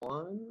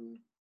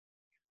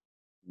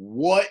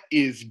What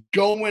is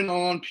going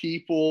on,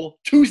 people?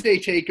 Tuesday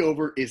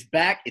Takeover is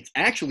back. It's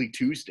actually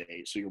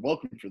Tuesday, so you're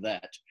welcome for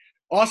that.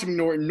 Austin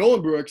Norton,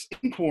 Nolan Brooks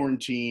in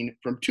quarantine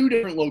from two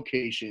different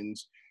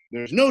locations.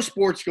 There's no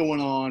sports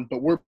going on,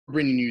 but we're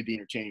bringing you the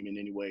entertainment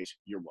anyways.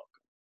 You're welcome.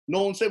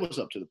 Nolan, say what's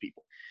up to the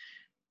people.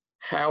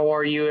 How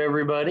are you,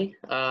 everybody?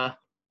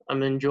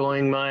 I'm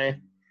enjoying my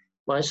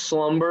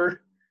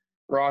slumber,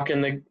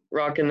 rocking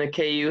the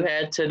KU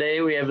hat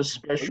today. We have a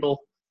special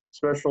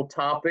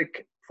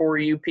topic for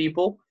you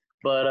people,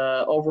 but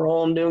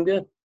overall, I'm doing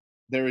good.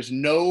 There is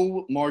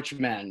no March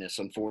Madness,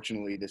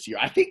 unfortunately, this year.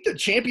 I think the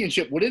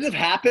championship, would it have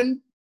happened?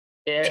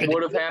 It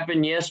would have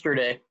happened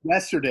yesterday.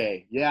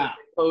 Yesterday, yeah. I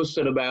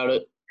posted about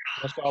it.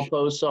 I saw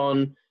posts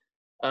on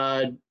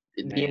the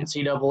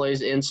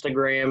NCAA's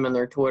Instagram and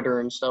their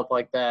Twitter and stuff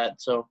like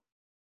that. So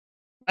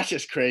that's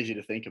just crazy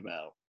to think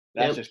about.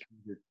 That's just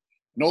crazy.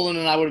 Nolan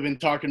and I would have been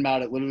talking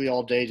about it literally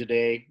all day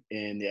today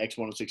in the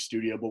X106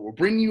 studio, but we're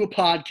bringing you a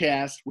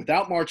podcast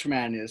without March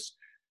Madness.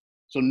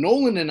 So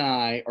Nolan and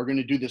I are going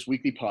to do this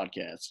weekly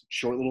podcast,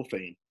 short little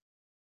thing.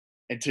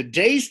 And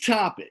today's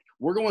topic,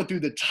 we're going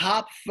through the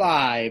top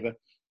 5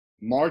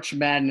 March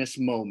Madness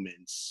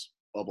moments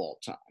of all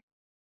time.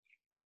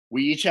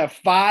 We each have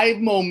 5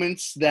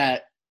 moments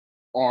that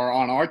are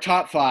on our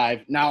top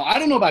 5. Now, I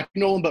don't know about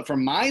Nolan, but for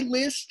my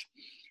list,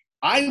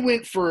 I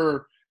went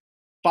for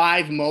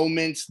 5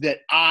 moments that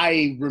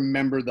I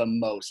remember the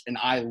most and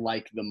I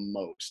like the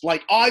most.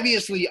 Like,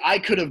 obviously, I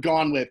could have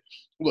gone with,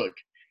 look,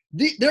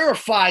 there are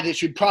 5 that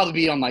should probably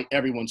be on, like,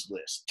 everyone's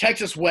list.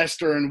 Texas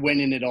Western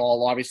winning it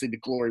all, obviously the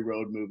Glory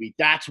Road movie.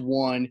 That's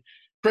one.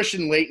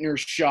 Christian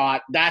Laettner's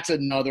shot, that's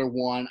another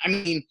one. I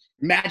mean,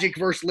 Magic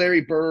versus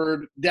Larry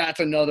Bird,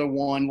 that's another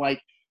one.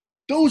 Like,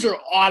 those are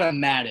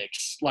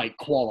automatics, like,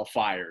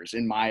 qualifiers,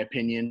 in my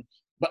opinion.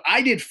 But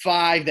I did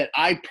 5 that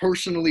I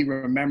personally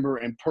remember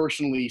and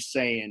personally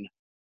saying,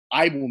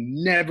 I will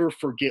never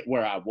forget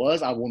where I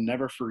was. I will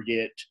never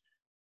forget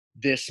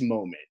this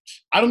moment.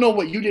 I don't know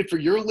what you did for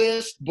your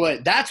list,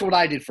 but that's what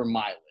I did for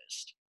my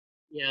list.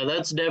 Yeah,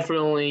 that's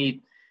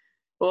definitely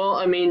 – well,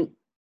 I mean,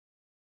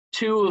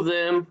 2 of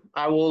them,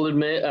 I will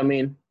admit, I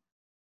mean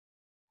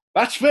 –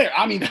 that's fair.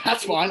 I mean,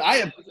 that's fine. I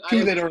have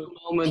 2 that are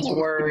 – moments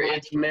where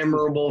it's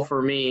memorable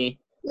for me.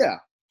 Yeah.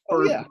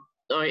 Oh, yeah.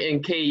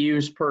 In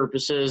KU's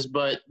purposes,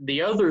 but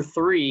the other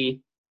 3,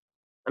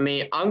 I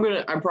mean,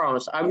 I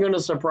promise, I'm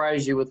gonna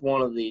surprise you with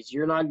one of these.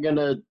 You're not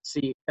gonna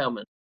see it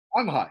coming.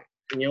 I'm high.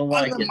 And you'll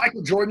like it.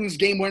 Michael Jordan's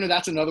game winner,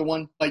 that's another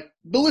one. Like,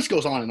 the list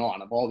goes on and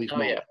on of all these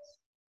moments.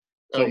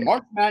 So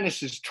March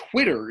Madness's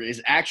Twitter is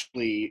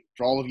actually,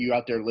 for all of you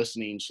out there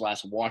listening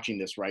 / watching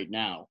this right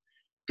now,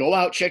 go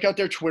out, check out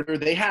their Twitter.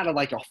 They had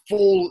a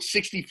full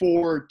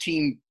 64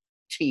 team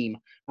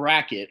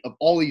bracket of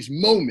all these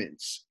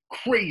moments.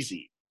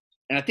 Crazy.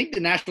 And I think the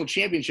national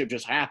championship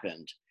just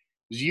happened.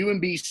 It was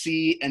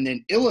UMBC, and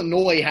then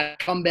Illinois had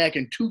come back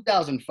in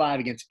 2005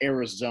 against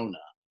Arizona.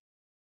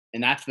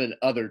 And that's the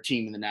other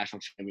team in the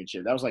national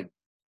championship. That was like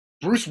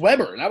Bruce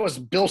Weber. That was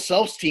Bill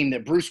Self's team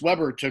that Bruce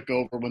Weber took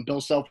over when Bill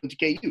Self went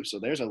to KU. So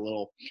there's a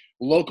little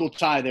local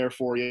tie there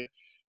for you.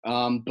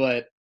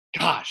 But,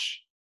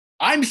 gosh,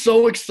 I'm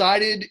so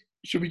excited.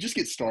 Should we just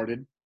get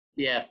started?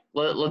 Yeah,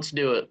 let's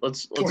do it.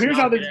 Let's so here's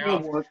how this is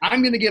going to work.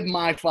 I'm going to give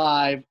my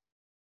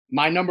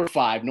number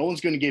 5.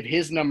 Nolan's going to give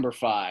his number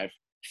 5,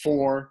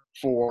 4,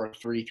 4,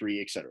 3,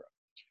 3, etc.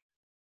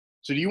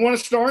 So do you want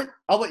to start?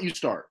 I'll let you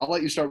start. I'll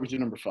let you start with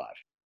your number 5.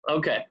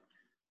 Okay.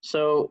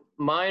 So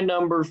my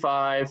number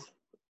 5,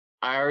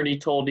 I already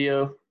told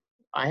you,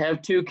 I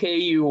have 2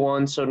 KU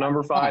ones, so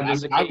number 5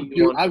 is a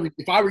KU one.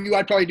 If I were you,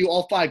 I'd probably do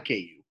all 5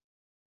 KU.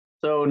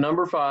 So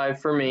number 5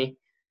 for me,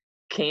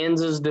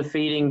 Kansas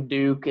defeating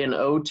Duke in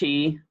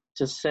OT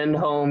to send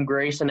home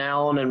Grayson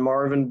Allen and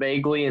Marvin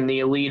Bagley in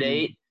the Elite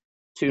 8.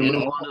 To move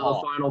on to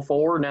the Final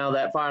Four. Now,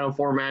 that Final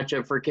Four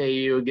matchup for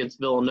KU against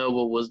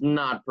Villanova was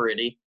not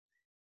pretty.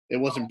 It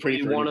wasn't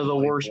pretty. One of the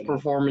worst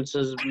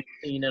performances we've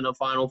seen in a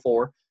Final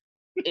Four.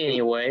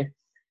 Anyway,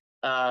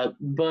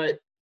 but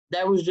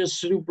that was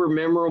just super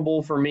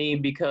memorable for me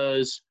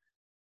because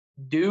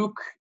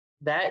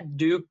that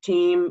Duke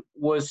team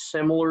was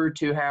similar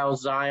to how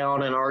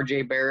Zion and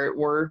RJ Barrett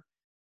were.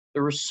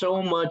 There was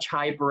so much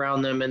hype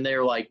around them, and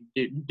they're like,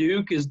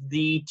 Duke is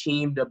the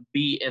team to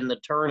beat in the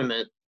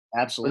tournament.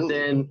 Absolutely. But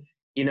then,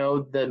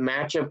 the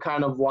matchup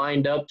kind of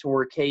lined up to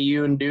where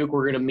KU and Duke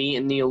were going to meet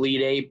in the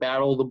Elite 8,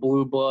 battle the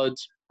Blue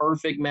Bloods.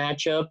 Perfect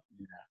matchup.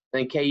 Yeah.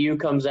 Then KU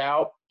comes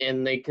out,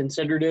 and they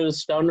considered it a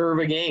stunner of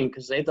a game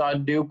because they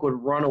thought Duke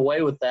would run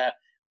away with that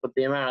with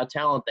the amount of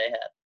talent they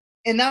had.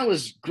 And that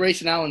was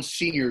Grayson Allen's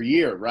senior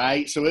year,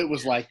 right? So it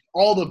was like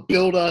all the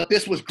buildup.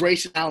 This was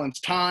Grayson Allen's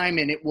time,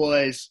 and it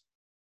was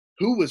 –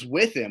 who was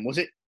with him? Was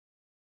it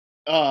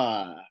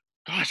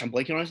gosh, I'm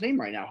blanking on his name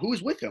right now. Who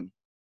was with him?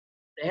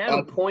 They had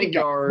a point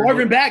guard.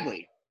 Marvin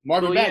Bagley.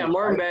 Marvin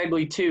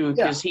Bagley too,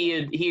 because he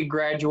had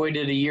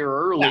graduated a year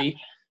early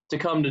to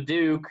come to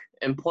Duke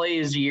and play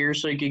his year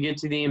so he could get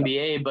to the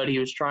NBA, but he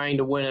was trying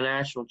to win a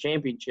national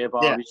championship,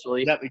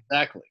 obviously. Yeah,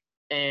 exactly.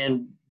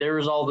 And there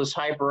was all this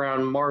hype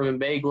around Marvin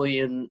Bagley,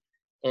 and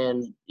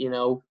And,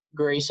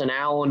 Grayson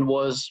Allen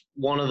was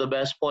one of the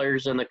best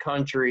players in the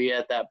country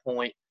at that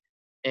point.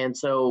 And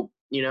so,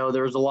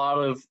 there was a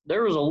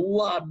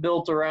lot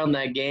built around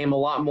that game, a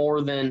lot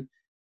more than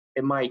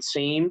it might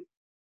seem.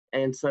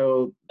 And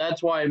so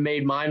that's why I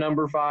made my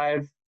number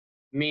 5.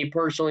 Me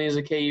personally, as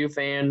a KU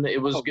fan,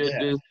 it was good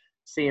to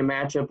see a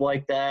matchup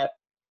like that.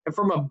 And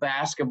from a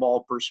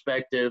basketball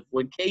perspective,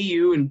 when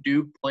KU and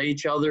Duke play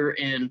each other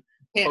in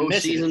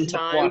postseason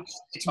time,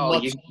 you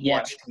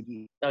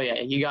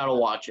got to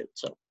watch it.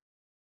 So,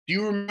 do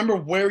you remember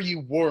where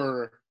you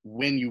were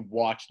when you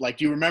watched? Like,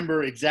 do you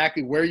remember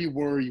exactly where you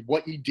were,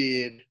 what you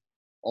did,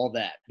 all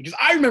that? Because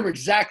I remember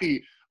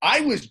exactly.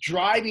 I was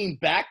driving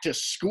back to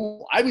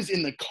school. I was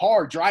in the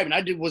car driving.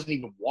 Wasn't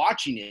even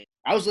watching it.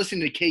 I was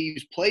listening to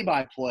KU's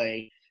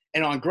play-by-play,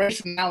 and on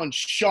Grayson Allen's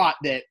shot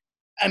that,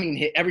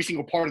 hit every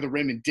single part of the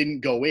rim and didn't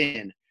go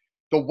in.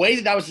 The way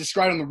that was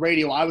described on the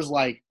radio, I was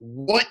like,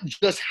 what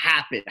just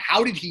happened?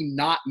 How did he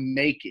not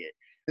make it?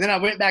 And then I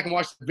went back and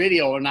watched the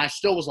video, and I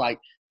still was like,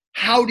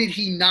 how did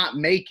he not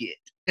make it?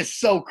 It's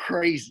so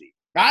crazy.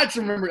 I just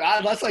remember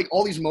that's like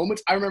all these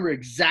moments. I remember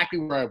exactly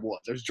where I was.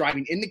 I was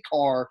driving in the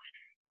car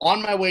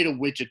on my way to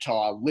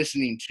Wichita,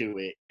 listening to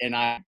it, and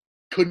I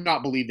could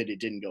not believe that it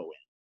didn't go in.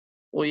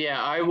 Well,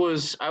 yeah, I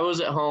was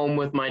at home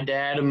with my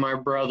dad and my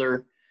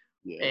brother,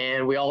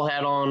 and we all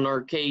had on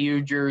our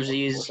KU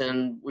jerseys,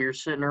 and we were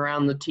sitting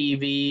around the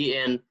TV,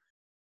 and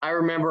I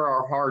remember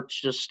our hearts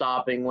just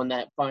stopping when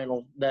that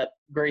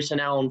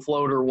Grayson Allen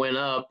floater went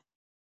up,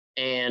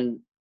 and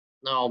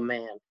oh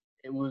man,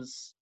 it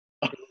was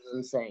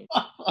insane.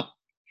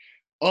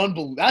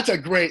 Unbelievable. That's a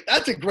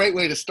great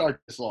way to start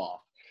this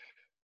off.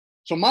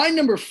 So my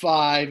number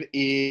 5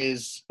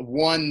 is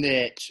one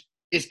that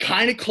is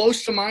kind of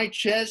close to my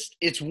chest.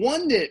 It's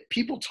one that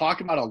people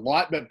talk about a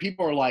lot, but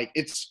people are like,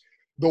 it's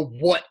the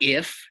what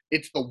if.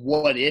 It's the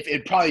what if.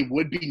 It probably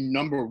would be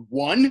number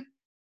 1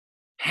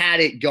 had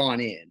it gone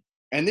in.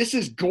 And this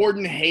is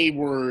Gordon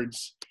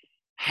Hayward's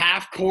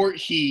half-court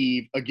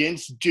heave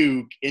against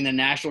Duke in the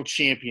national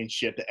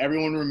championship that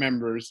everyone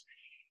remembers.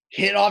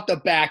 Hit off the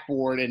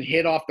backboard and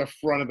hit off the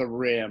front of the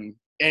rim.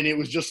 And it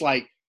was just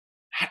like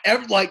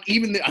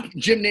even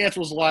Jim Nantz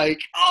was like,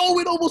 oh,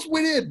 it almost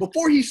went in.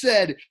 Before he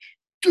said,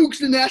 Duke's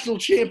the national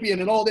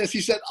champion and all this, he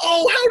said,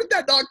 oh, how did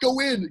that not go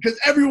in? Because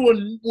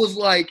everyone was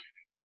like,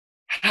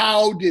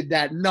 how did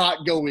that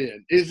not go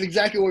in? It's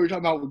exactly what we were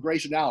talking about with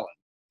Grayson Allen.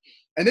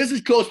 And this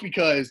is close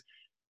because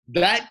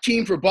that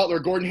team for Butler,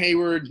 Gordon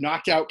Hayward,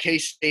 knocked out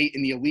K-State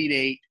in the Elite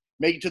Eight,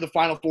 make it to the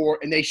Final Four,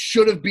 and they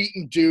should have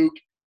beaten Duke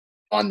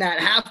on that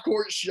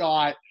half-court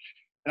shot.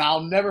 And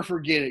I'll never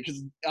forget it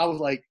because I was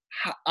like,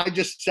 I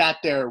just sat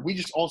there. We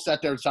just all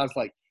sat there and sounds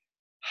like,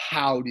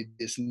 how did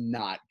this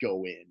not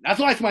go in? That's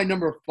why it's my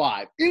number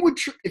 5.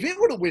 If it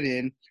would have went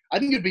in, I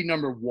think it'd be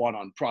number 1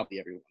 on probably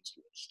everyone's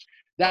list.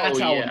 That's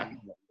how it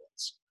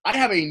was. I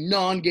have a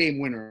non-game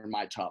winner in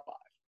my top 5.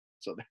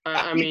 So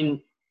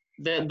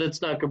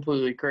that's not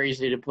completely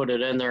crazy to put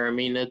it in there.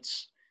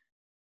 It's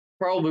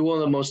probably one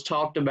of the most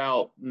talked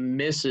about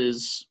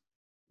misses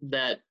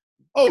that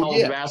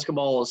college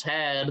basketball has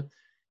had.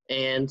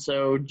 And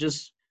so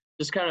just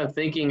kind of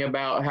thinking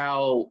about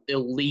how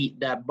elite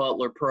that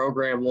Butler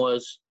program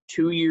was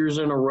 2 years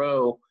in a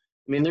row.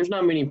 There's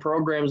not many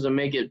programs that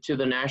make it to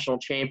the national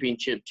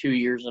championship 2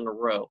 years in a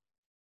row.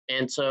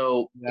 And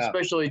so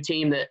especially a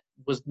team that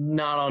was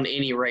not on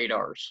any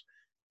radars.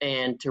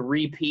 And to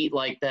repeat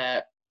like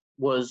that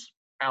was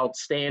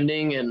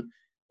outstanding. And,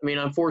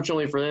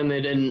 unfortunately for them, they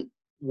didn't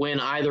win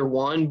either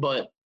one,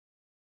 but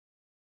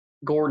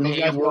Gordon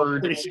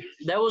Hayward,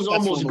 that was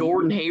almost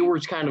Gordon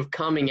Hayward's kind of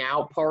coming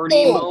out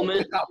party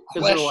moment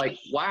because they're like,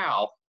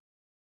 wow,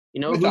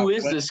 who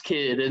is this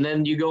kid? And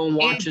then you go and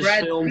watch his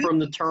film from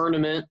the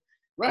tournament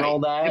and all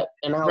that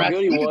and how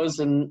good he was.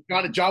 And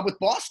got a job with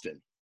Boston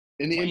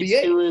in the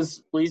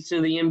NBA. Leads to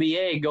the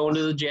NBA, going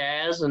to the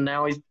Jazz, and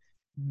now he's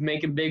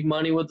making big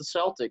money with the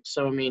Celtics.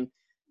 So,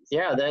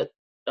 that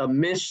a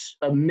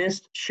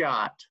missed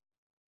shot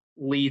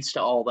leads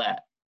to all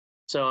that.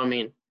 So,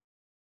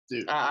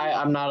 dude,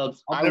 I'm not.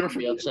 I would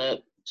be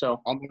upset.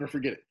 So I'll never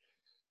forget it.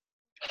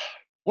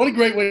 What a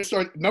great way to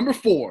start. Number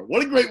 4.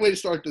 What a great way to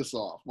start this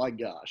off. My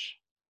gosh.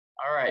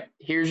 All right.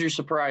 Here's your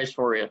surprise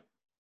for you.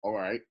 All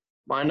right.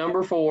 My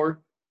number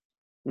 4,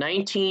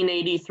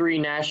 1983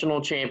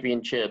 national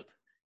championship.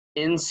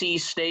 NC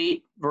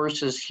State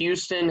versus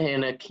Houston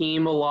and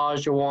Hakeem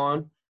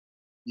Olajuwon.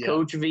 Yep.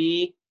 Coach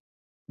V,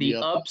 the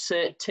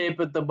upset tip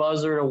at the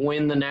buzzer to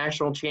win the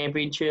national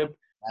championship.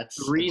 That's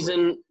the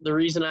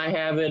reason I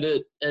have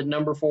it at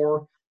number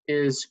 4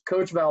 is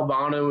Coach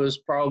Valvano is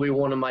probably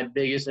one of my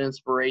biggest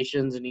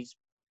inspirations, and I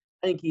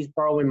think he's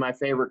probably my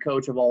favorite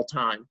coach of all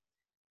time.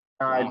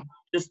 Wow.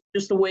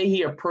 Just the way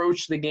he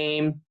approached the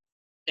game,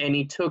 and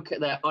he took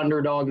that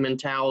underdog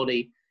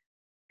mentality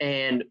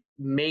and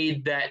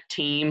made that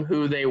team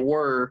who they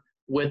were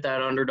with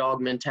that underdog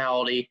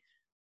mentality,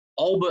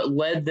 all but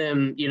led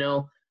them,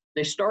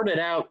 they started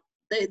out,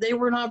 they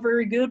were not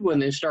very good when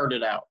they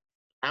started out.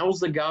 That was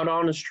the God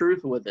honest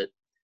truth with it.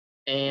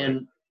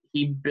 And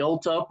he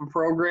built up a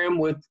program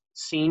with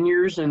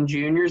seniors and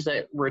juniors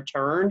that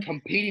returned.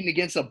 Competing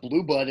against a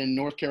blue blood in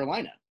North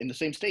Carolina in the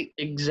same state.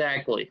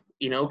 Exactly.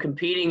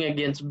 Competing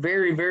against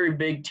very, very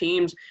big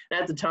teams.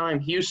 At the time,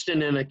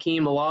 Houston and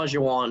Akeem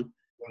Olajuwon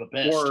Were the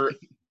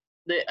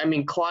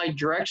best. Clyde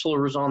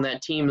Drexler was on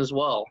that team as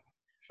well.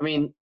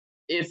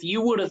 If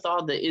you would have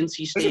thought that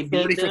NC State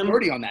There's a 30 beat them, for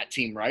 30 on that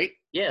team, right?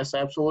 yes,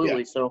 absolutely.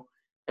 Yeah. So,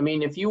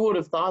 if you would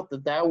have thought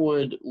that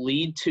would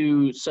lead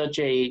to such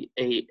a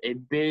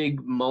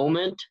big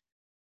moment,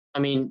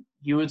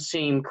 you would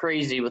seem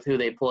crazy with who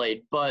they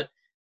played. But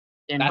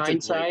in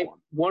hindsight,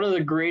 one of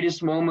the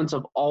greatest moments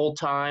of all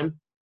time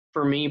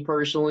for me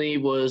personally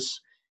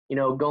was,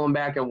 going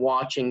back and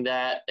watching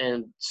that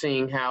and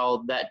seeing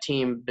how that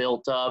team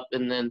built up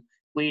and then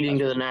leading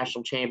to the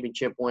national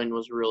championship win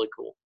was really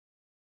cool.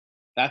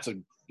 That's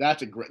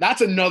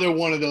another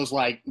one of those,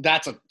 like,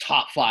 that's a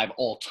top 5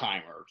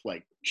 all-timer,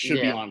 like,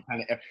 should be on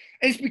kind of – and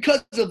it's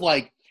because of,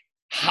 like,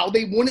 how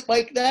they won it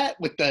like that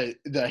with the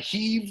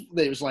heave.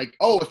 It was like,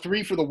 oh, a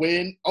 3 for the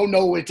win. Oh,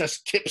 no, it's a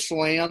tip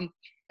slam.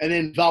 And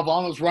then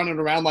Valvano's running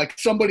around like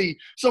somebody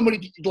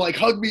like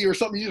hug me or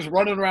something. He's just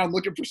running around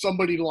looking for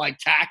somebody to like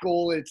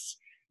tackle.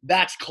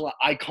 That's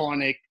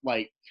iconic.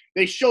 Like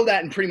they show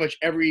that in pretty much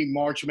every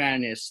March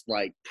Madness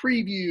like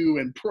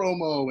preview and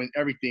promo and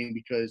everything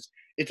because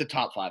it's a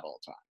top 5 all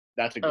time.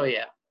 That's a good one.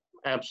 Yeah,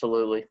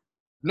 absolutely.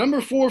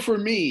 Number 4 for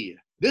me.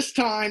 This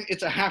time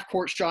it's a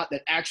half-court shot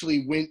that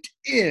actually went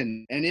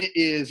in, and it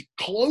is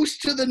close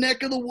to the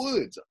neck of the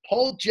woods.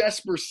 Paul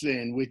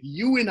Jesperson with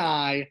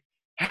UNI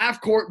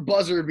half-court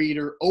buzzer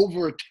beater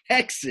over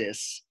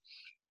Texas.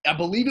 I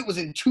believe it was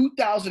in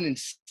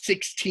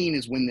 2016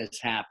 is when this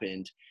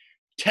happened.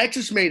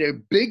 Texas made a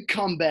big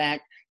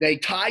comeback. They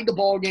tied the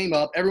ball game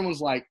up.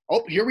 Everyone's like,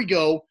 oh, here we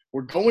go.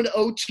 We're going to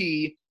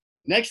OT.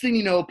 Next thing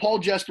you know, Paul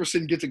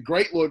Jesperson gets a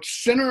great look,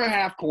 center of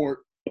half court,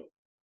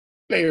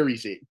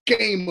 buries it.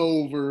 Game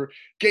over,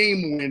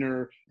 game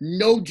winner.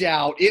 No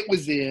doubt it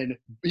was in.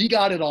 He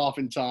got it off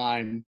in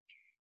time.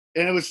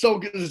 And it was so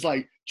good. It's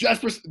like,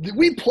 Jesperson,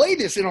 we play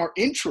this in our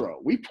intro.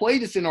 We play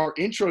this in our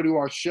intro to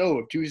our show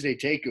of Tuesday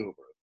Takeover.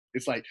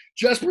 It's like,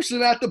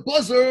 Jesperson at the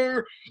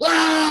buzzer.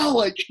 Ah,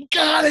 like, he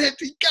got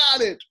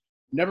it.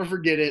 Never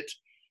forget it.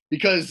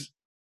 Because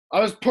I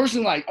was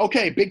personally like,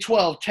 okay, Big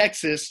 12,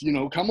 Texas,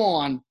 come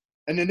on.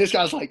 And then this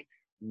guy's like,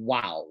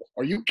 wow,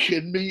 are you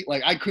kidding me?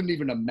 Like, I couldn't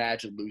even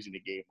imagine losing a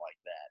game like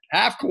that.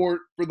 Half court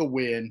for the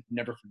win.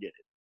 Never forget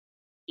it.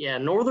 Yeah,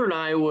 Northern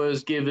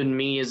Iowa's given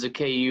me as a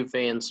KU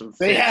fan some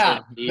They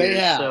have.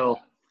 So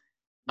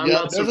I'm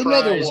not surprised.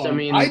 Another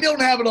one. I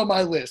don't have it on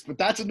my list, but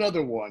that's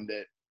another one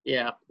that.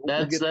 Yeah,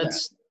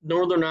 that's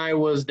Northern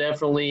Iowa is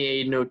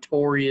definitely a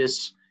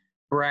notorious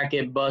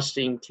bracket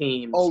busting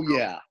team. Oh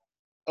yeah,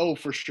 oh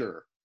for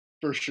sure.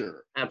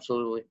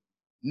 Absolutely.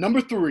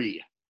 Number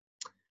 3.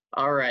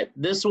 All right,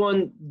 this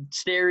one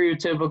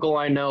stereotypical,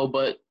 I know,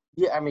 but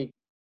yeah,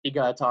 you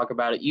gotta talk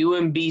about it.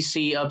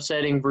 UMBC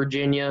upsetting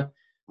Virginia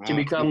to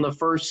become the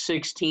first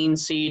 16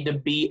 seed to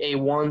beat a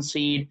 1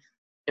 seed.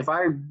 If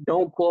I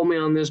don't quote me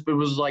on this, but it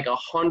was like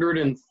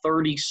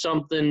 130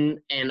 something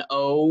and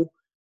 0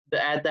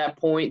 at that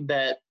point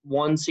that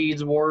 1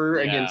 seeds were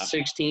against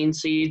 16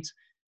 seeds.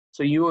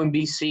 So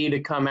UMBC to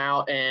come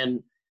out and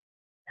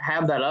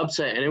have that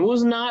upset, and it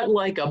was not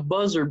like a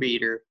buzzer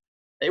beater.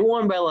 They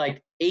won by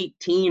like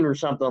 18 or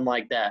something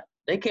like that.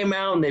 They came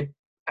out and they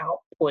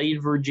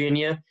outplayed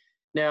Virginia.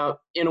 Now,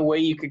 in a way,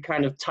 you could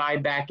kind of tie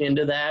back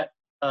into that.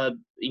 A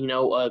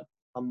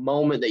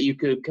moment that you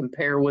could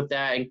compare with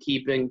that and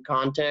keep in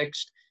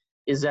context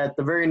is that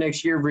the very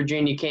next year,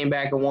 Virginia came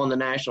back and won the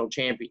national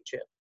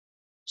championship.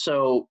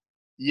 So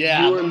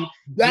UMBC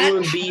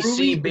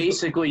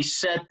basically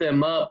set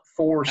them up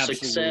for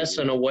success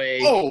in a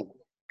way. Oh,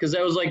 because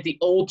that was like the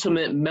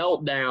ultimate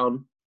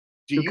meltdown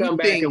to come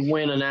back and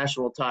win a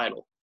national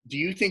title. Do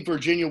you think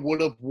Virginia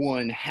would have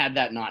won had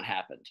that not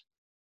happened?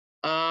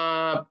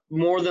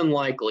 More than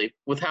likely,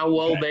 with how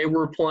well they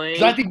were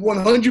playing. I think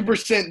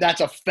 100%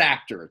 that's a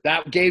factor.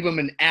 That gave them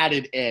an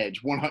added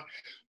edge.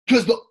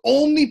 Because the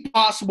only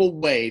possible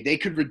way they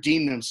could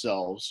redeem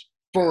themselves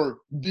for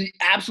the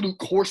absolute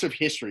course of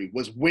history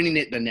was winning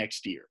it the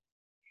next year.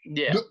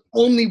 Yeah. The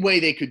only way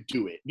they could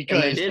do it.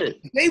 Because they did it.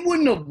 If they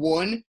wouldn't have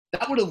won,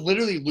 that would have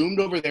literally loomed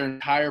over their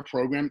entire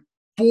program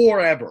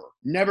forever.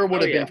 Never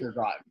would have been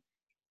forgotten.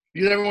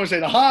 Because everyone would say,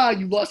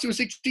 you lost to a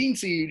 16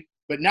 seed.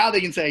 But now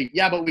they can say,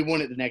 yeah, but we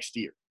won it the next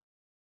year.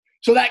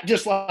 So that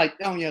just like,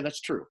 oh, yeah,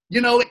 that's true.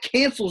 It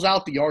cancels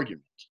out the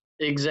argument.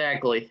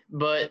 Exactly.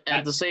 But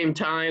at the same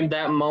time,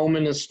 that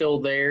moment is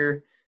still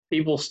there.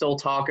 People still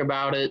talk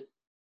about it.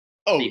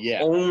 Oh, the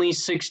only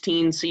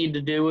 16 seed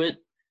to do it.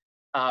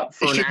 It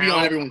should be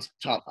on everyone's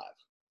top 5.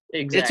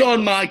 Exactly. It's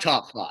on my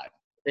top 5.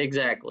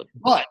 Exactly.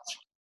 But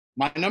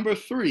my number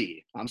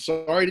 3, I'm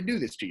sorry to do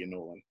this to you,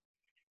 Nolan.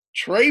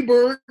 Trey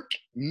Burke,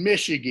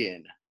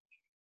 Michigan.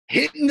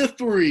 Hitting the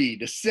 3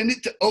 to send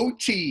it to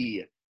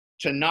OT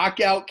to knock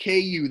out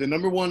KU, the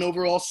number 1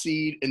 overall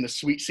seed in the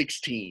Sweet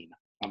 16.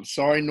 I'm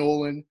sorry,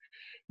 Nolan.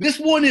 This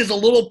one is a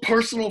little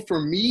personal for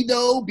me,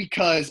 though,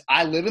 because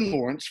I live in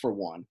Lawrence, for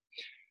one.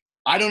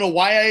 I don't know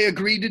why I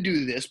agreed to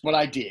do this, but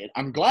I did.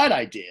 I'm glad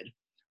I did.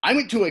 I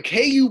went to a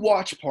KU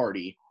watch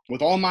party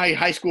with all my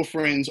high school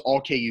friends,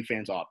 all KU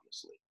fans,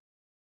 obviously.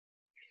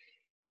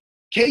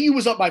 KU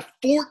was up by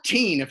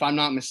 14, if I'm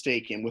not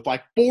mistaken, with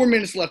like 4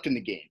 minutes left in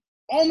the game.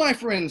 All my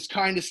friends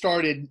kind of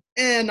started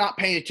not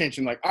paying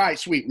attention. Like, all right,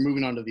 sweet, we're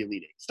moving on to the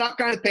Elite Eight. Stopped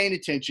kind of paying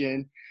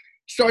attention.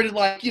 Started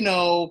like,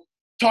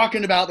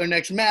 talking about their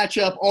next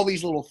matchup, all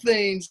these little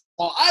things.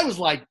 While I was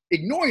like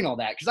ignoring all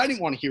that because I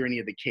didn't want to hear any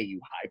of the KU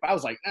hype. I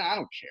was like, I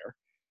don't care.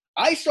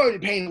 I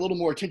started paying a little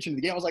more attention to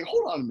the game. I was like,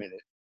 hold on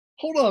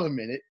a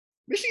minute.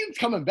 Michigan's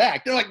coming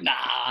back. They're like, nah.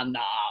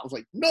 I was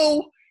like,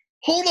 no,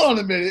 hold on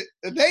a minute.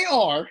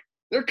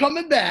 They're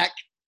coming back.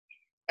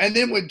 And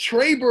then when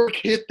Trey Burke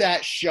hit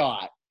that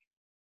shot,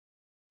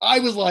 I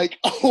was like,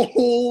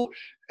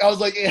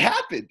 it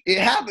happened. It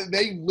happened.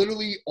 They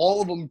literally,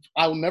 all of them,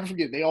 I will never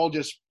forget, they all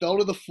just fell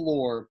to the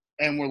floor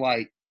and were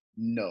like,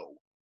 no.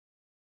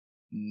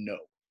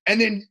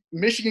 And then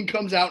Michigan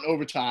comes out in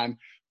overtime,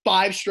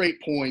 5 straight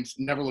points,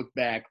 never looked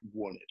back,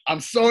 won it.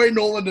 I'm sorry,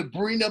 Nolan, to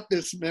bring up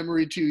this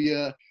memory to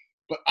you,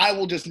 but I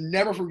will just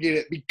never forget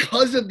it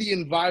because of the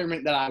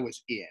environment that I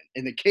was in.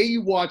 In the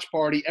KU watch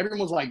party, everyone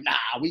was like,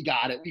 nah, we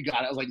got it.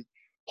 I was like,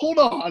 hold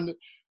on.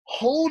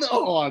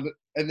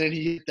 And then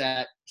he hit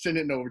that, sent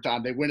it in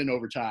overtime. They win in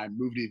overtime,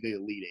 moved to the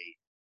Elite Eight.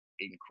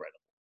 Incredible.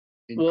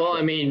 Well,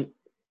 I mean,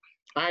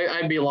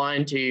 I'd be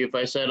lying to you if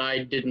I said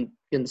I didn't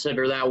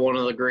consider that one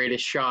of the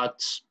greatest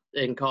shots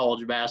in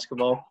college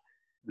basketball.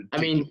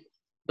 Ridiculous. I mean,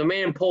 the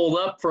man pulled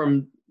up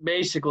from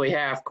basically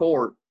half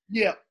court.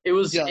 Yeah. It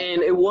was, yeah.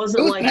 And it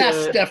wasn't like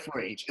past Steph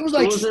range. It was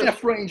like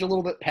Steph range a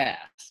little bit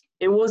past.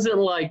 It wasn't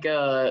like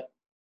a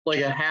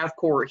half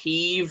court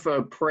heave,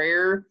 a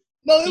prayer.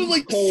 No, it was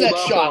like a set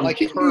shot. Like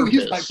he knew he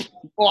was like,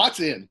 that's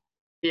in.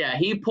 Yeah,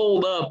 he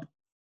pulled up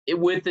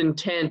with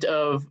intent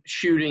of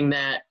shooting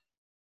that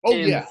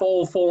in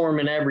full form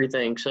and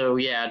everything. So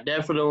yeah,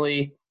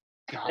 definitely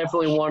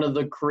one of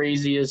the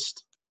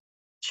craziest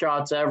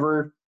shots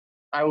ever.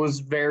 I was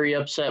very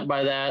upset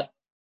by that.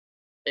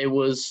 It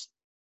was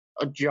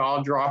a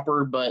jaw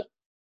dropper, but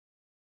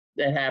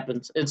that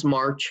happens. It's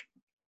March.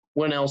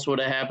 When else would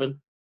it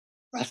happen?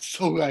 That's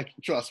so like,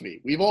 trust me.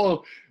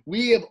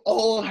 We have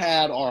all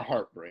had our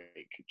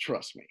heartbreak.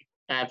 Trust me.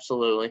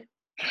 Absolutely.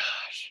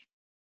 Gosh.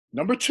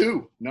 Number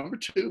two.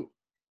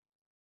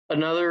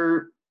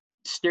 Another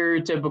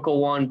stereotypical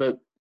one, but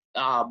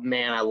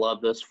man, I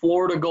love this.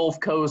 Florida Gulf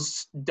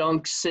Coast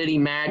Dunk City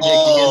Magic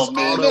against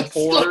Otto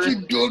Porter. Such a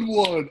good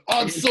one.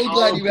 I'm so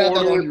glad you have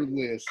that on your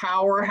list.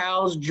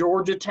 Powerhouse,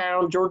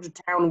 Georgetown.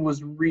 Georgetown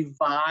was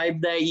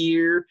revived that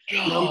year.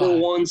 Number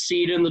 1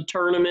 seed in the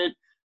tournament.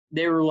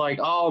 They were like,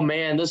 oh,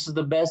 man, this is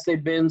the best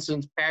they've been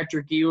since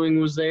Patrick Ewing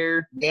was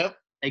there. Yep.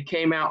 They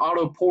came out.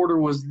 Otto Porter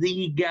was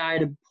the guy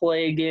to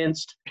play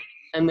against.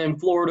 And then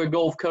Florida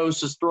Gulf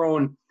Coast is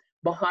throwing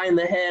behind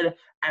the head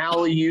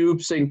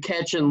alley-oops and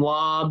catching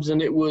lobs, and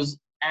it was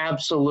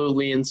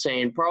absolutely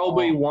insane.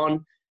 Probably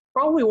one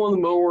of the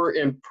more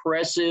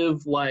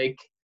impressive, like,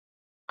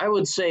 I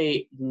would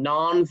say,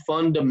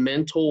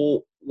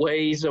 non-fundamental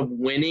ways of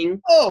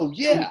winning. Oh,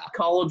 yeah.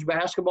 College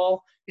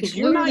basketball. It's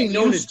you're not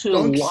used to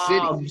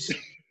lobs.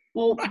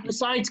 Well,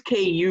 besides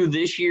KU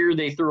this year,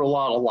 they threw a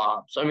lot of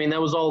lobs. I mean,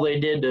 that was all they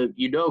did to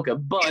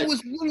Udoka. But it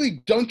was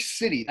literally Dunk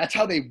City. That's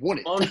how they won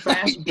it. On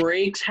fast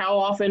breaks, how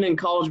often in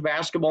college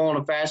basketball on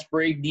a fast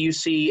break do you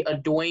see a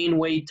Dwayne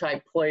Wade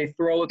type play,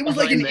 throw it? It was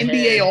like an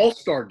NBA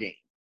All-Star game.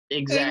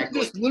 Exactly. They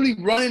were just literally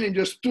running and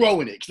just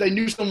throwing it because they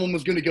knew someone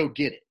was going to go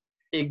get it.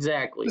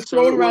 Exactly. Just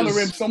throw it around the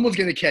rim. Someone's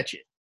going to catch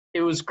it.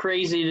 It was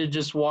crazy to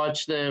just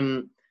watch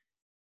them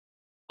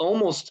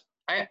almost –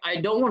 I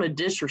don't want to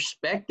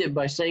disrespect it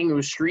by saying it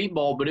was street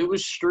ball, but it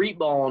was street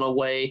ball in a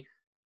way,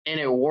 and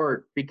it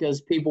worked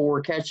because people were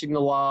catching the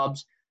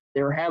lobs.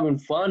 They were having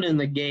fun in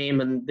the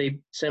game, and they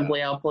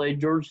simply outplayed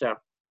Georgetown.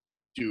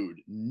 Dude,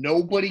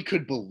 nobody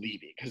could believe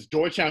it because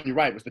Georgetown, you're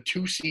right, was the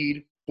 2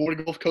 seed,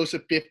 Florida Gulf Coast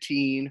at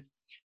 15,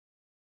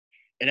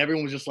 and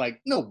everyone was just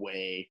like, no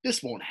way,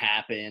 this won't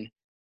happen.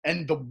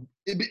 And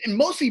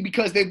mostly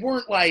because they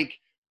weren't, like,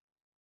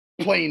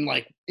 playing,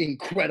 like,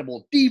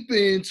 incredible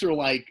defense or,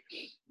 like –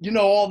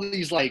 all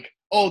these like,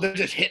 they're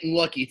just hitting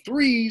lucky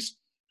threes.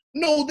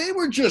 No, they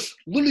were just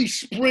literally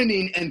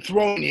sprinting and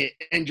throwing it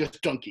and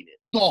just dunking it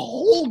the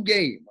whole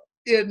game.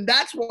 And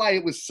that's why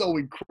it was so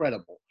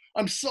incredible.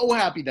 I'm so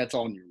happy that's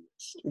on your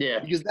list. Yeah.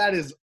 Because that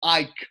is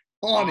iconic.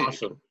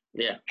 Awesome.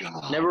 Yeah.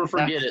 God, never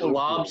forget it. So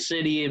Lob good.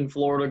 City in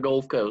Florida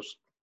Gulf Coast.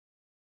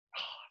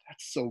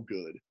 That's so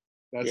good.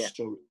 That's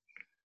so good.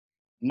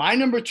 My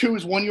number 2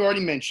 is one you already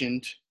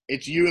mentioned.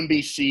 It's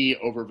UMBC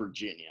over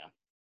Virginia.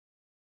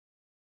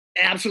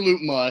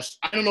 Absolute must.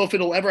 I don't know if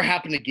it'll ever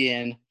happen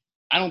again.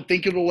 I don't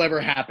think it'll ever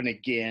happen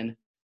again.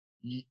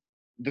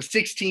 The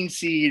 16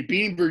 seed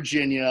beating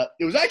Virginia,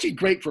 it was actually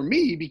great for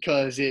me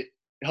because it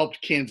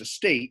helped Kansas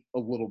State a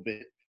little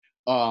bit.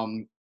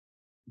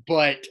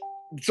 But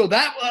so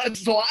that's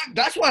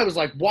why I was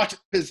like watching,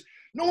 because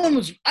no one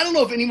was – I don't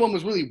know if anyone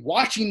was really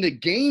watching the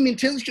game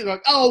intensely.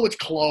 Like, oh, it's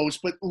close,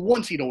 but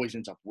one seed always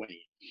ends up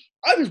winning.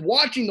 I was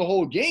watching the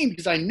whole game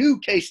because I knew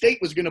K-State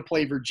was going to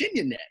play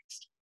Virginia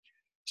next.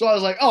 So I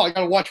was like, oh, I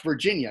got to watch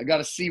Virginia. I got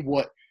to see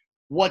what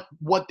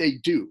they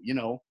do, you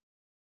know.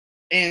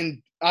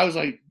 And I was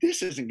like,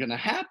 this isn't going to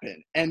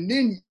happen. And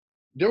then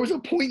there was a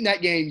point in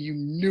that game you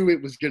knew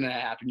it was going to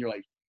happen. You're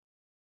like,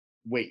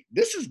 wait,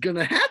 this is going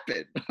to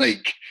happen.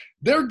 Like,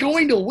 they're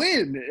going to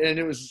win. And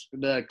it was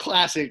the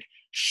classic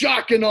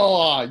shock and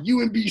awe.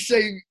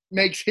 UMBC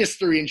makes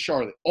history in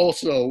Charlotte.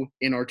 Also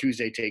in our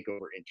Tuesday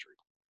Takeover entry.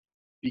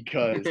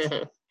 Because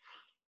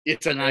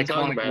it's an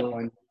iconic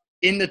one.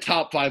 In the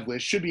top 5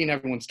 list. Should be in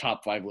everyone's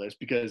top 5 list.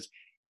 Because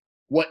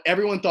what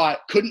everyone thought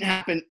couldn't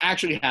happen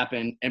actually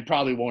happened and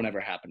probably won't ever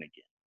happen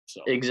again.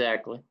 So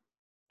exactly.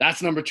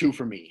 That's number 2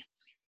 for me.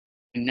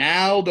 And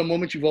now the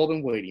moment you've all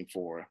been waiting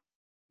for.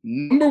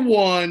 Number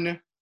 1,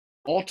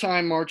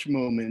 all-time March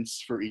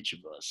moments for each of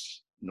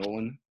us.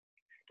 Nolan,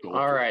 go.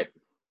 All right.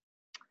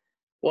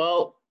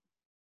 Well,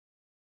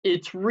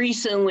 it's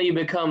recently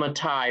become a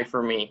tie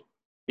for me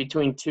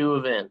between 2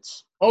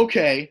 events.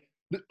 Okay.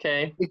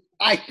 Okay.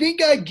 I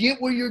think I get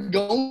where you're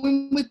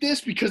going with this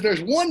because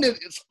there's one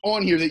that's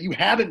on here that you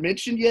haven't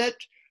mentioned yet.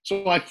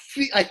 So I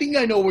think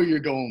I know where you're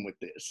going with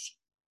this.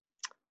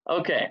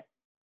 Okay.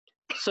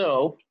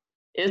 So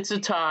it's a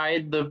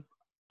tie.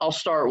 I'll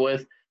start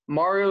with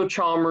Mario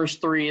Chalmers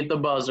 3 at the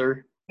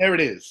buzzer. There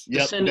it is.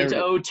 Yep, to send it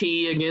to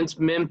OT against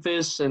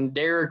Memphis and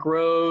Derrick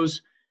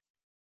Rose.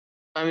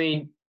 I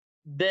mean,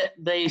 that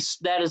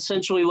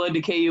essentially led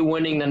to KU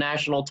winning the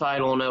national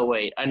title in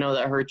 08. I know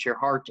that hurts your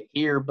heart to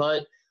hear,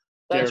 but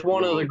that's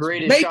one of the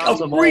greatest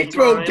shots of all time. Make a free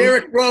throw,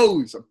 Derrick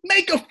Rose.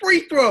 Make a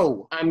free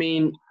throw. I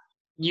mean,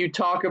 you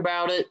talk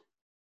about it.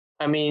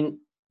 I mean,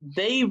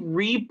 they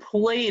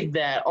replayed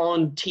that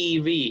on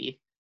TV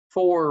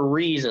for a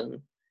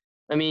reason.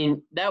 I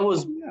mean, that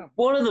was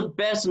one of the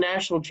best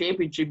national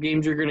championship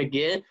games you're going to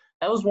get.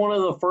 That was one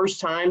of the first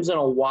times in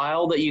a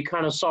while that you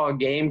kind of saw a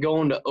game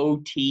go into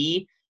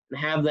OT and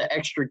have the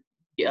extra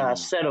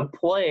set of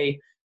play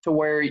to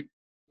where,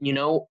 you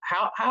know,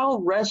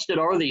 how rested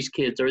are these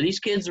kids? Are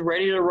these kids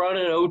ready to run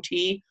an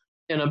OT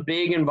in a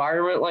big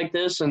environment like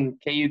this? And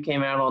KU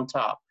came out on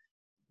top.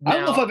 I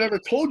don't know if I've ever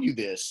told you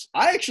this.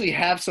 I actually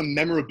have some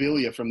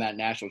memorabilia from that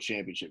national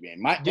championship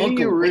game. My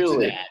uncle went to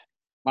that.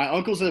 My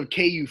uncle's a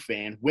KU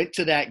fan, went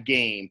to that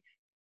game.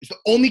 It's the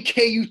only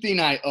KU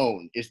thing I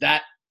own is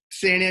that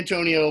San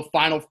Antonio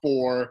Final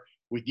Four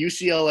with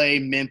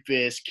UCLA,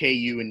 Memphis,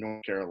 KU, and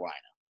North Carolina.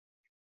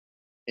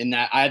 And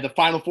that I had the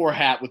Final Four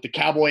hat with the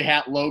cowboy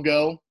hat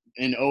logo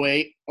in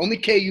 08. Only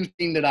KU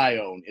thing that I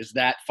own is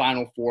that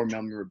Final Four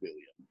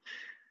memorabilia.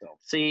 So.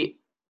 See,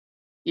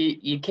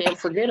 you can't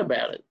forget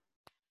about it.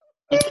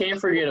 You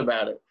can't forget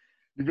about it.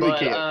 You really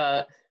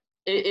can't.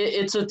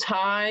 It's a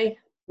tie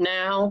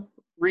now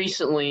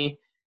recently,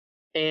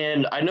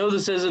 and I know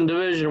this isn't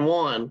Division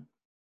I.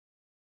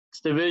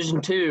 It's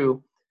Division II.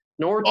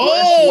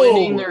 Northwest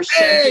winning their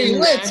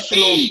second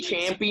national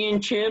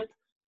championship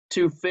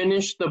to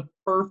finish the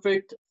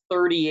perfect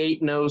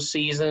 38-0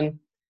 season.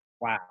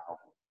 Wow.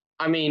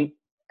 I mean,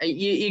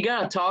 you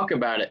got to talk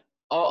about it.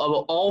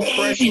 All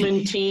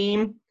freshman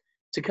team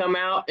to come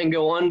out and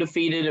go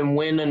undefeated and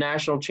win a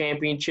national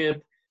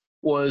championship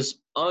was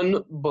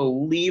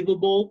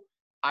unbelievable.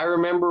 I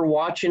remember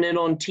watching it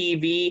on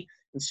TV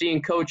and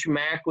seeing Coach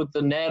Mack with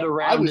the net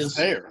around his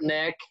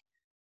neck,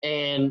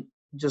 and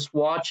just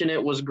watching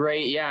it was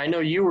great. Yeah, I know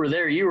you were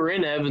there. You were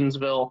in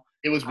Evansville.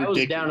 It was ridiculous.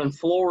 I was down in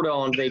Florida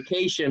on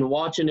vacation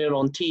watching it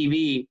on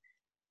TV,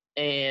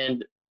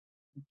 and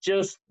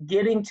just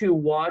getting to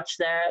watch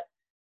that,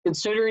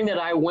 considering that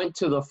I went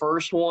to the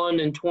first one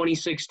in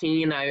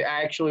 2016, I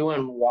actually went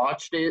and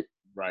watched it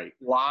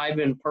live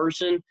in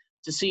person.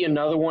 To see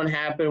another one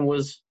happen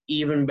was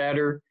even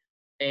better.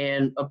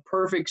 And a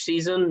perfect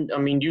season, I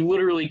mean, you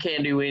literally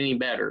can't do any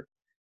better.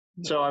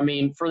 So, I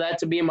mean, for that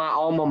to be my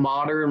alma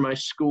mater and my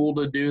school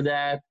to do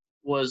that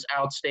was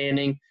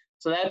outstanding.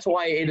 So that's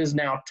why it is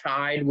now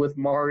tied with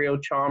Mario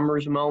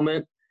Chalmers'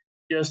 moment,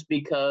 just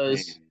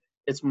because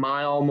it's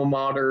my alma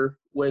mater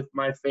with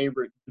my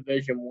favorite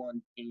Division I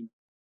team.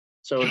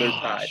 So they're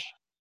tied.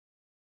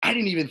 I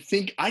didn't even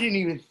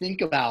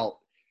think about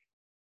 –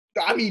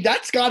 I mean,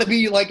 that's got to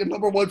be like a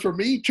number 1 for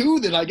me too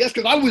then, I guess,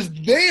 because I was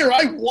there.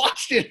 I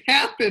watched it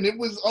happen. It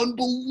was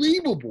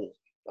unbelievable.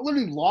 I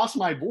literally lost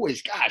my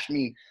voice. Gosh, I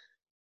mean,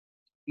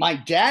 my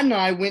dad and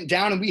I went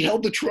down and we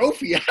held the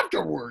trophy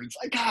afterwards.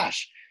 Like,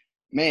 gosh,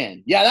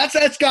 man. Yeah,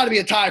 that's got to be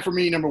a tie for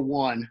me, number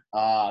 1.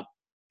 But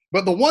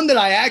the one that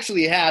I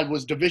actually had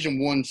was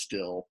Division I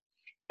still.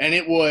 And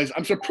it was –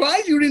 I'm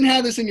surprised you didn't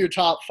have this in your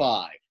top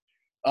 5.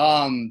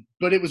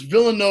 But it was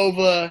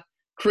Villanova,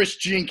 Chris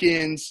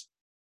Jenkins –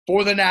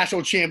 for the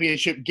national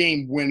championship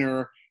game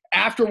winner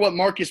after what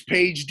Marcus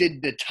Page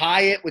did to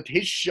tie it with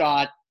his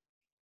shot.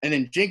 And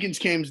then Jenkins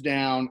comes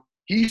down.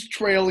 He's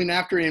trailing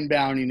after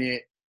inbounding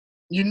it.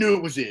 You knew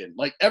it was in.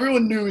 Like,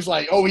 everyone knew, he's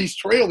like, oh, he's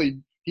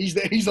trailing.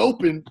 He's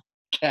open.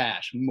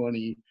 Cash,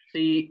 money.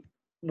 See,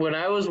 when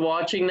I was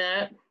watching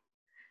that,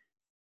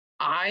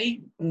 I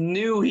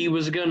knew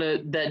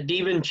that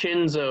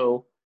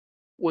DiVincenzo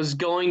was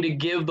going to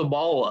give the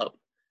ball up.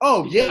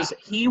 Oh, yeah. Because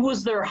he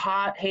was their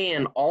hot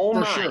hand all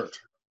night. Sure.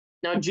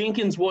 Now,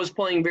 Jenkins was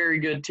playing very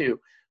good too,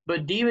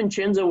 but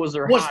DiVincenzo was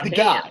their hot hand.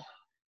 Guy.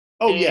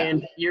 Oh,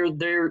 and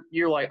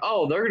you're like,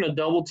 oh, they're going to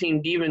double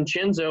team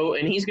DiVincenzo,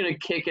 and he's going to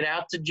kick it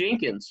out to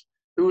Jenkins,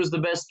 who was the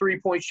best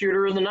 3-point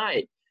shooter of the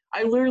night.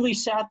 I literally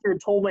sat there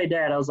and told my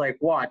dad, I was like,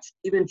 watch,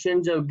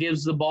 DiVincenzo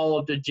gives the ball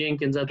up to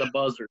Jenkins at the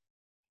buzzer.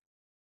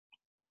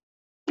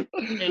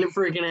 And it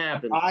freaking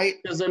happened.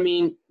 Because,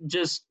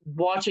 just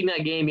watching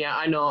that game, yeah,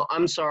 I know.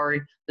 I'm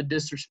sorry. The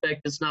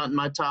disrespect is not in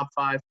my top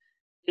 5.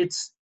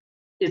 It's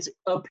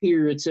up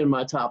here. It's in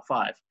my top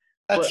 5.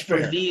 That's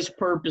fair. For these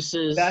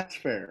purposes, that's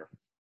fair.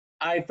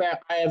 I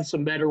have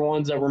some better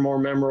ones that were more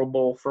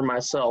memorable for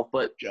myself.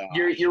 But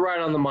you're right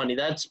on the money.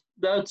 That's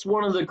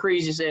one of the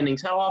craziest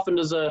endings. How often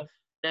does a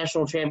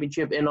national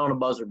championship end on a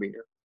buzzer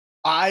beater?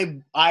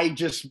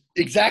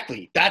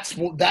 Exactly. That's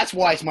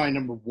why it's my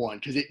number 1,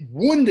 because it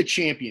won the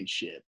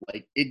championship.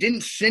 Like, it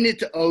didn't send it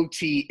to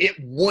OT. It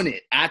won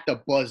it at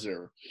the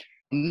buzzer.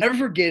 I'll never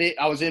forget it.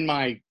 I was in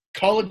my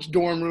college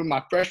dorm room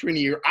my freshman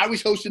year. I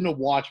was hosting a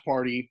watch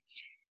party.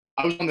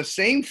 I was on the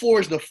same floor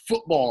as the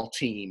football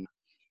team,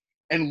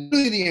 and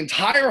literally the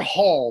entire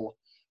hall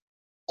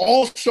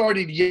all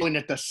started yelling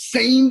at the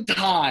same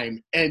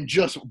time and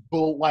just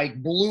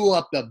blew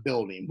up the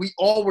building. We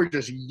all were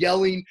just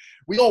yelling.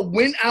 We all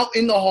went out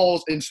in the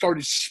halls and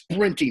started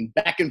sprinting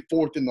back and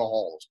forth in the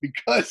halls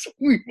because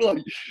we were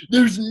like,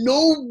 there's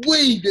no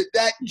way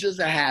that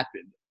just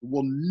happened.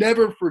 We'll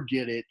never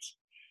forget it.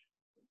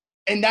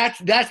 And that's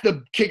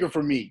the kicker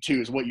for me,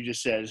 too, is what you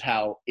just said, is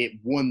how it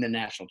won the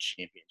national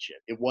championship.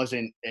 It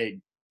wasn't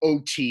an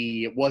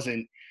OT. It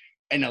wasn't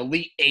an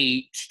Elite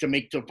 8 to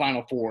make the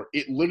Final Four.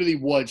 It literally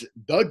was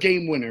the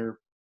game winner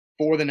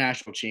for the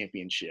national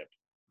championship.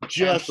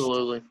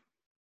 Absolutely.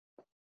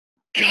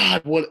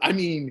 God,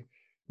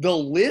 the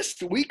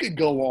list, we could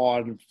go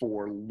on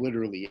for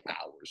literally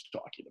hours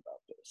talking about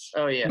this.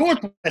 Oh, yeah.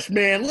 Northwest,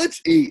 man, let's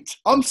eat.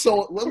 I'm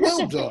so –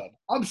 well done.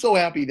 I'm so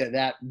happy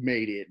that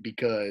made it,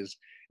 because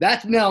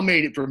that's now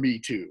made it for me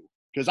too,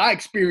 because I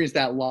experienced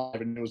that live,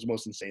 and it was the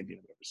most insane thing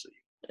I've ever seen.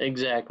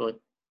 Exactly.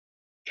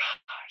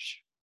 Gosh.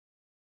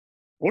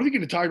 What are we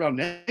going to talk about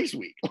next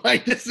week?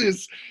 This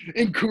is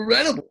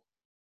incredible.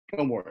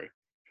 Don't worry.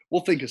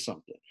 We'll think of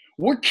something.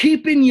 We're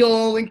keeping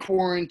y'all in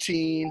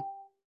quarantine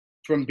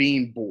from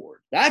being bored.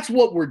 That's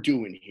what we're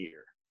doing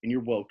here, and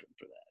you're welcome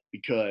for that,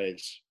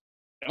 because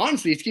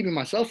honestly, it's keeping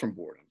myself from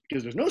boredom,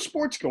 because there's no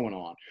sports going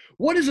on.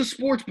 What does a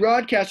sports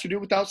broadcaster do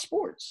without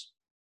sports?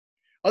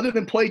 Other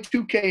than play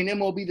 2K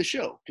and MLB The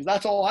Show, because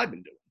that's all I've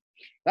been doing.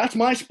 That's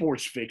my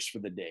sports fix for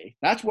the day.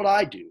 That's what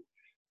I do.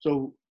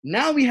 So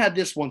now we have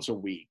this once a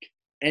week.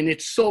 And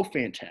it's so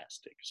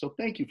fantastic. So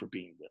thank you for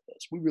being with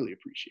us. We really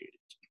appreciate it.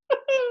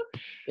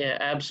 Yeah,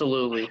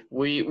 absolutely.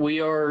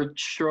 We are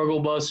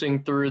struggle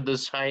busing through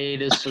this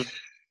hiatus of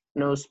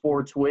no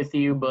sports with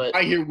you, but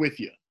I'm here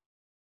with you.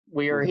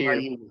 We are here.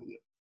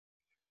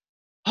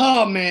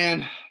 Oh,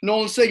 man.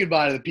 Nolan, say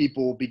goodbye to the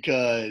people,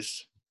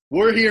 because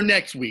we're here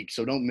next week,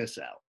 so don't miss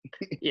out.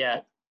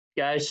 Yeah.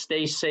 Guys,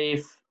 stay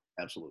safe.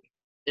 Absolutely.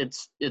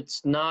 It's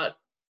not,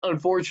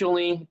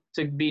 unfortunately,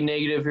 to be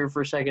negative here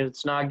for a second,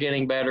 it's not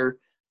getting better.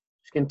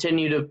 Just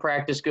continue to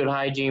practice good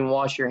hygiene,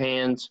 wash your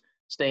hands,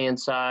 stay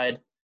inside.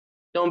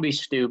 Don't be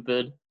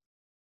stupid.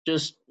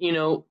 Just,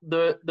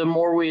 the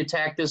more we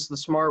attack this the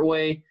smart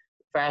way,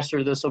 the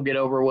faster this will get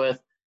over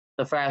with,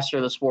 the faster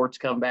the sports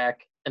come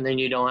back, and then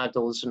you don't have to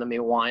listen to me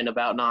whine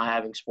about not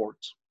having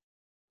sports.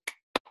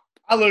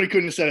 I literally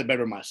couldn't have said it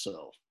better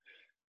myself.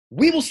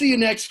 We will see you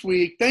next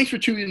week. Thanks for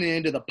tuning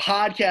in to the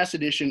podcast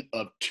edition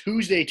of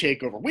Tuesday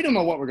Takeover. We don't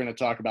know what we're going to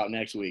talk about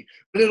next week,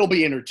 but it'll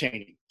be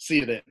entertaining. See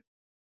you then.